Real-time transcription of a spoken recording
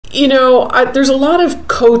there's a lot of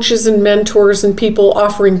coaches and mentors and people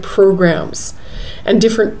offering programs and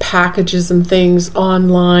different packages and things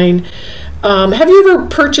online. Have you ever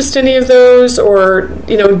purchased any of those, or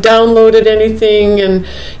downloaded anything, and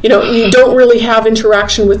you don't really have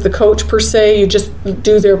interaction with the coach per se, you just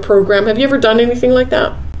do their program? Have you ever done anything like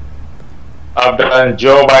that? I've done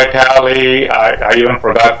Joe Vitale. I even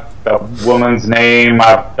forgot the woman's name.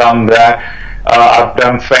 I've done that. I've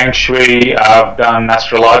done feng shui. I've done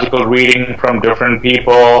astrological reading from different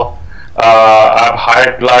people. I've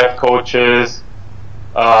hired life coaches.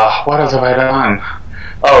 What else have I done?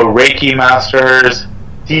 Oh, Reiki masters,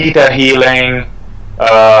 Theta healing,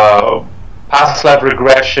 past life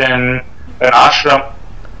regression, an ashram,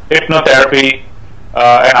 hypnotherapy,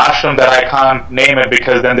 an ashram that I can't name it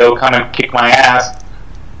because then they'll come and kick my ass.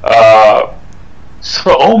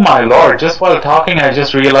 So, oh my lord, just while talking I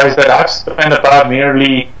just realized that I've spent about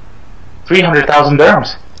nearly 300,000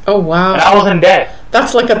 dirhams. Oh wow. And I was in debt.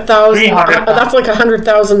 That's like that's like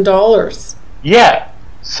 $100,000. Yeah.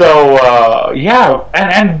 So, yeah,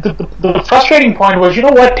 and the frustrating point was, you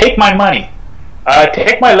know what, take my money.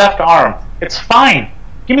 Take my left arm. It's fine.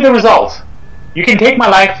 Give me the results. You can take my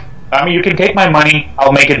life. You can take my money.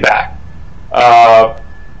 I'll make it back.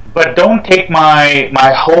 But don't take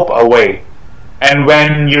my hope away. And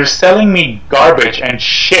when you're selling me garbage and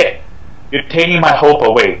shit, you're taking my hope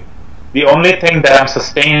away. The only thing that I'm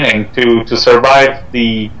sustaining to survive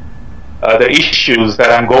the issues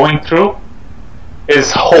that I'm going through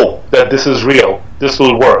is hope that this is real, this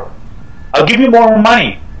will work. I'll give you more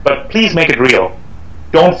money, but please make it real.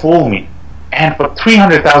 Don't fool me. And for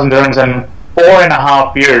 300,000 dirhams and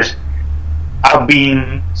 4.5 years, I've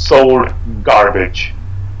been sold garbage.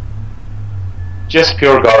 Just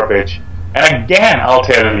pure garbage. And again, I'll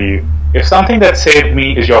tell you, if something that saved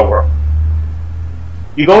me is your work,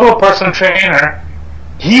 you go to a personal trainer,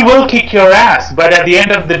 he will kick your ass, but at the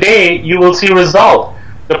end of the day, you will see result.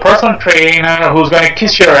 The personal trainer who's going to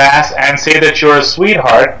kiss your ass and say that you're a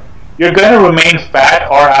sweetheart, you're going to remain fat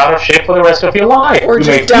or out of shape for the rest of your life. Or you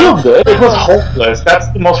just may feel good. It was hopeless. That's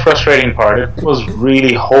the most frustrating part. It was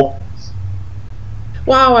really hopeless.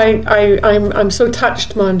 Wow, I'm so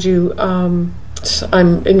touched, Manju.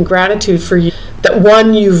 I'm in gratitude for you. That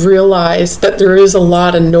one, you've realized that there is a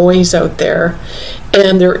lot of noise out there,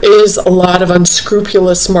 and there is a lot of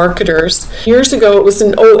unscrupulous marketers. Years ago, it was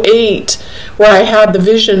in '08 where I had the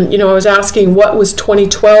vision. I was asking what was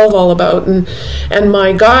 2012 all about, and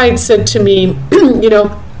my guide said to me,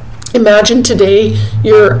 imagine today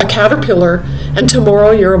you're a caterpillar and tomorrow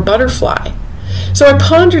you're a butterfly. So I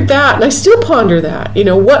pondered that, and I still ponder that.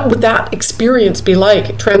 What would that experience be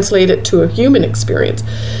like? Translate it to a human experience.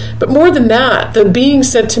 But more than that, the being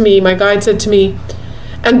said to me, my guide said to me,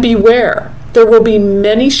 and beware, there will be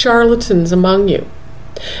many charlatans among you.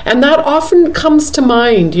 And that often comes to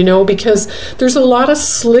mind, because there's a lot of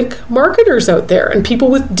slick marketers out there and people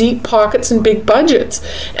with deep pockets and big budgets.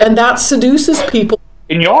 And that seduces people.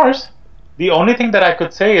 In yours, the only thing that I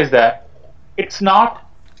could say is that it's not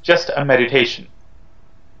just a meditation.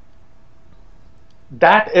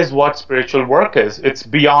 That is what spiritual work is. It's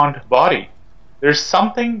beyond body. There's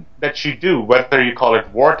something that you do, whether you call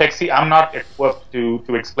it vortexy. I'm not equipped to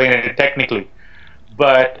explain it technically,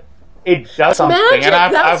 but it does something. Magic,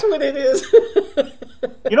 and that's what it is.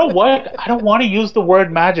 You know what? I don't want to use the word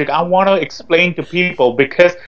magic. I want to explain to people, because